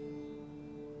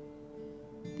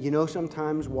 You know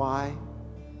sometimes why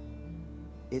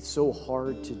it's so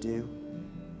hard to do?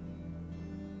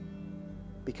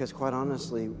 Because quite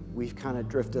honestly, we've kind of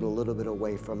drifted a little bit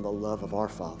away from the love of our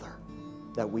Father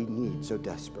that we need so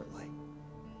desperately.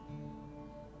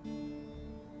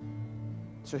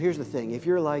 So here's the thing. If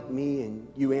you're like me and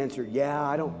you answered, yeah,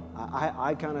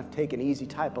 I kind of take an easy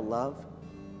type of love,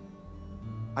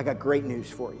 I got great news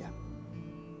for you.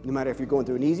 No matter if you're going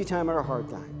through an easy time or a hard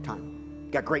time,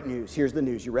 got great news. Here's the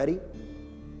news. You ready?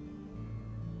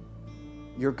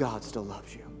 Your God still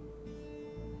loves you.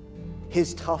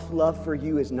 His tough love for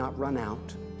you is not run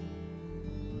out.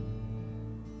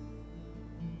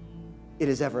 It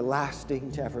is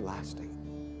everlasting to everlasting.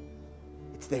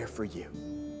 It's there for you.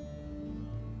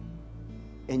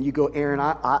 And you go, Aaron,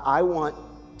 I want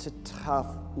to tough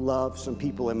love some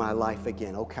people in my life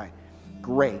again. Okay,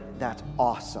 great. That's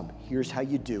awesome. Here's how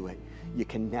you do it. You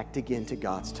connect again to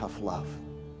God's tough love.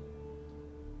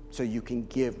 So you can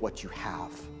give what you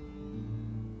have,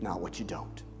 not what you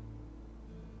don't.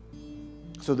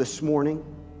 So this morning,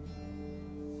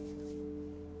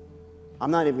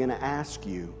 I'm not even going to ask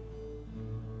you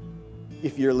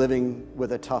if you're living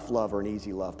with a tough love or an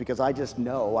easy love, because I just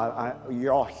know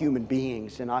you're all human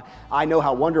beings, and I know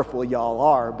how wonderful y'all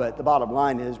are, but the bottom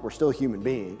line is we're still human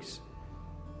beings,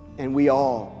 and we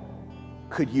all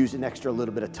could use an extra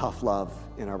little bit of tough love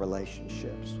in our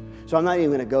relationships. So I'm not even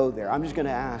going to go there. I'm just going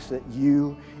to ask that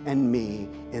you and me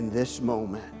in this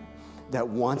moment, that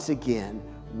once again,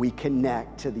 we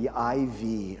connect to the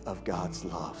IV of God's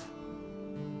love.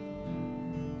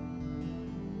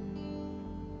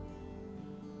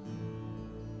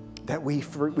 that we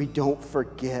don't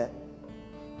forget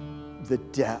the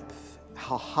depth,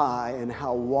 how high and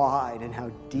how wide and how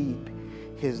deep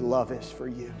His love is for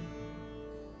you.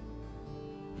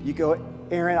 You go,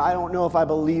 Aaron, I don't know if I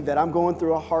believe that. I'm going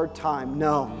through a hard time.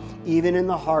 No, even in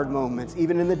the hard moments,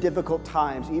 even in the difficult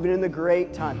times, even in the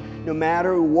great times, no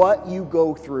matter what you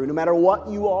go through, no matter what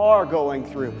you are going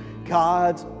through,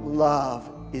 God's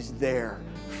love is there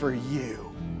for you.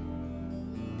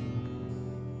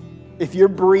 If you're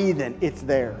breathing, it's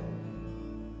there.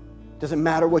 Doesn't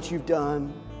matter what you've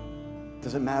done.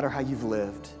 Doesn't matter how you've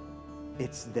lived.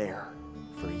 It's there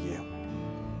for you.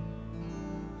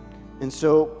 And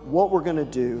so what we're going to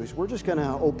do is we're just going to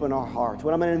open our hearts.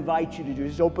 What I'm going to invite you to do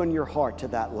is open your heart to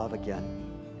that love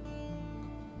again.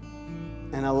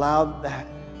 And allow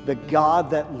the God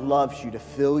that loves you to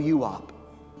fill you up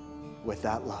with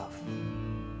that love.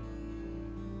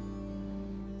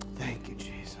 Thank you,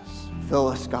 Jesus. Fill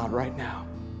us, God, right now.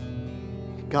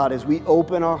 God, as we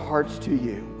open our hearts to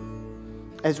you,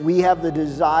 as we have the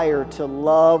desire to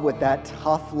love with that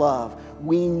tough love,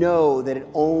 we know that it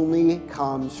only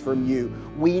comes from you.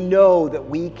 We know that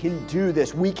we can do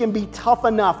this. We can be tough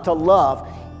enough to love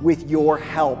with your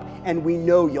help, and we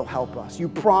know you'll help us. You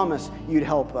promise you'd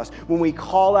help us. When we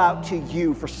call out to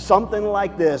you for something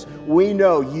like this, we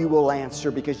know you will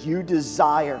answer because you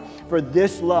desire for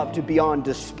this love to be on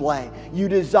display. You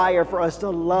desire for us to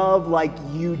love like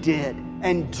you did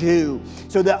and do,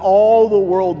 so that all the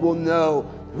world will know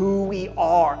who we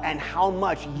are and how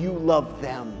much you love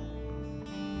them.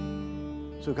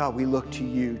 So God, we look to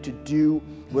you to do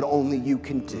what only you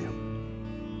can do.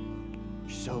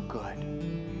 You're so good.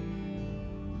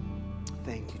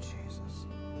 Thank you, Jesus.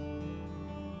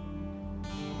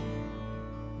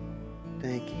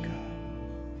 Thank you, God.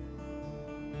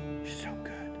 You're so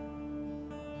good.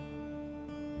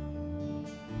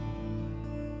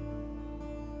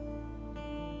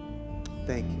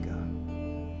 Thank you, God.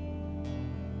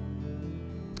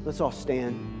 Let's all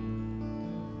stand.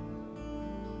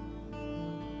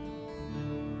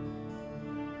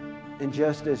 And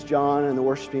just as John and the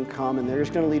worship team come, and they're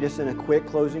just going to lead us in a quick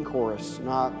closing chorus,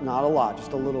 not a lot,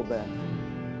 just a little bit.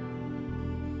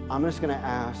 I'm just going to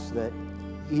ask that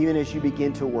even as you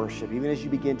begin to worship, even as you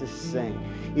begin to sing,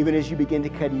 even as you begin to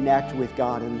connect with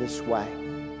God in this way,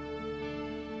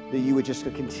 that you would just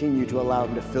continue to allow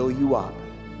Him to fill you up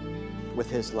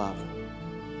with His love.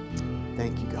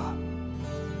 Thank you, God.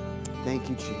 Thank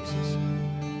you, Jesus.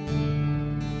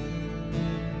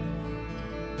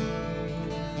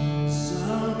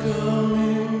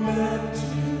 Coming back to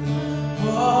the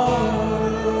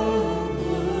heart of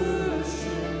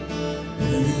worship,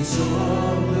 and it's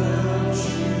all about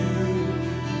you.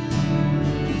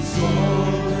 It's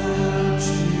all about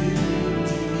you,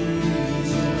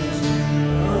 Jesus.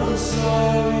 I'm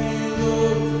sorry,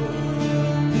 Lord, for the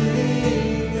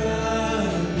thing I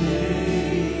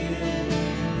made,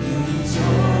 and it's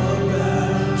all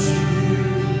about you.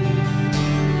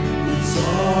 It's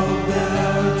all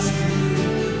about you.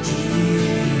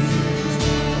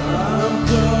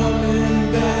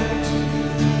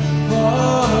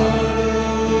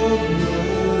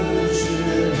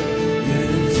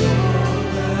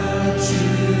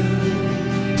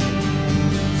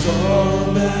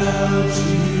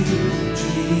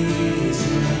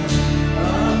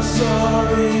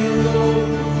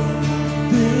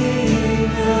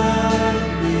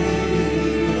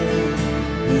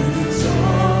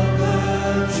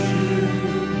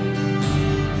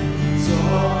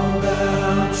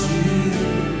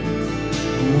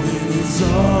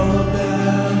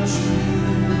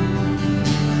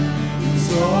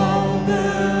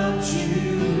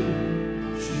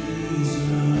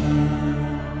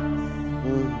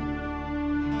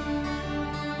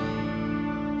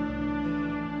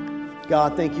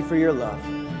 God, thank you for your love.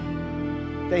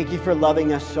 Thank you for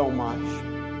loving us so much.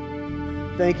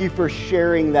 Thank you for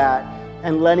sharing that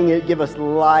and letting it give us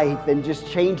life and just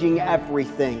changing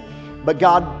everything. But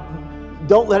God,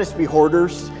 don't let us be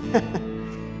hoarders.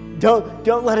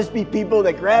 Don't let us be people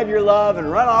that grab your love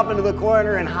and run off into the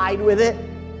corner and hide with it.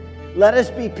 Let us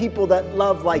be people that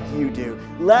love like you do.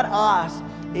 Let us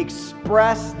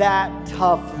express that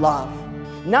tough love.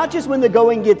 Not just when the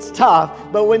going gets tough,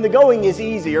 but when the going is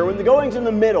easy or when the going's in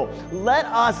the middle. Let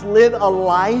us live a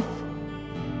life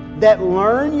that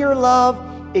learn your love,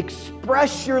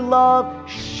 express your love,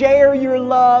 share your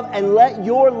love, and let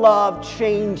your love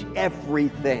change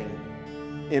everything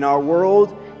in our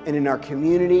world and in our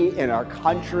community, in our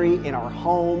country, in our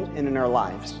homes, and in our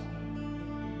lives.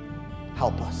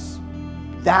 Help us.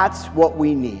 That's what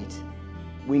we need.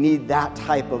 We need that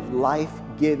type of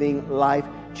life-giving,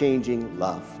 life-changing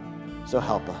love. So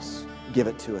help us. Give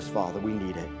it to us, Father. We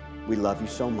need it. We love you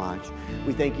so much.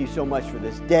 We thank you so much for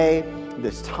this day,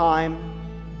 this time,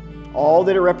 all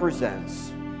that it represents.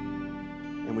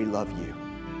 And we love you.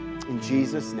 In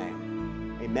Jesus'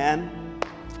 name, amen.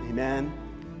 Amen.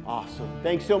 Awesome.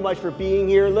 Thanks so much for being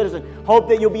here. Listen, hope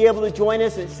that you'll be able to join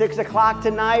us at 6 o'clock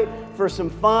tonight for some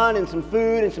fun and some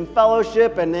food and some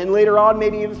fellowship, and then later on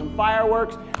maybe even some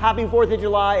fireworks. Happy 4th of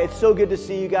July. It's so good to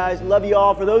see you guys. Love you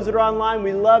all. For those that are online,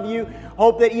 we love you.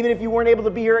 Hope that even if you weren't able to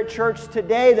be here at church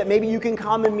today, that maybe you can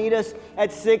come and meet us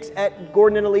at 6 at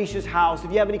Gordon and Alicia's house.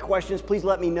 If you have any questions, please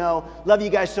let me know. Love you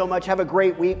guys so much. Have a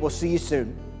great week. We'll see you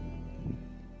soon.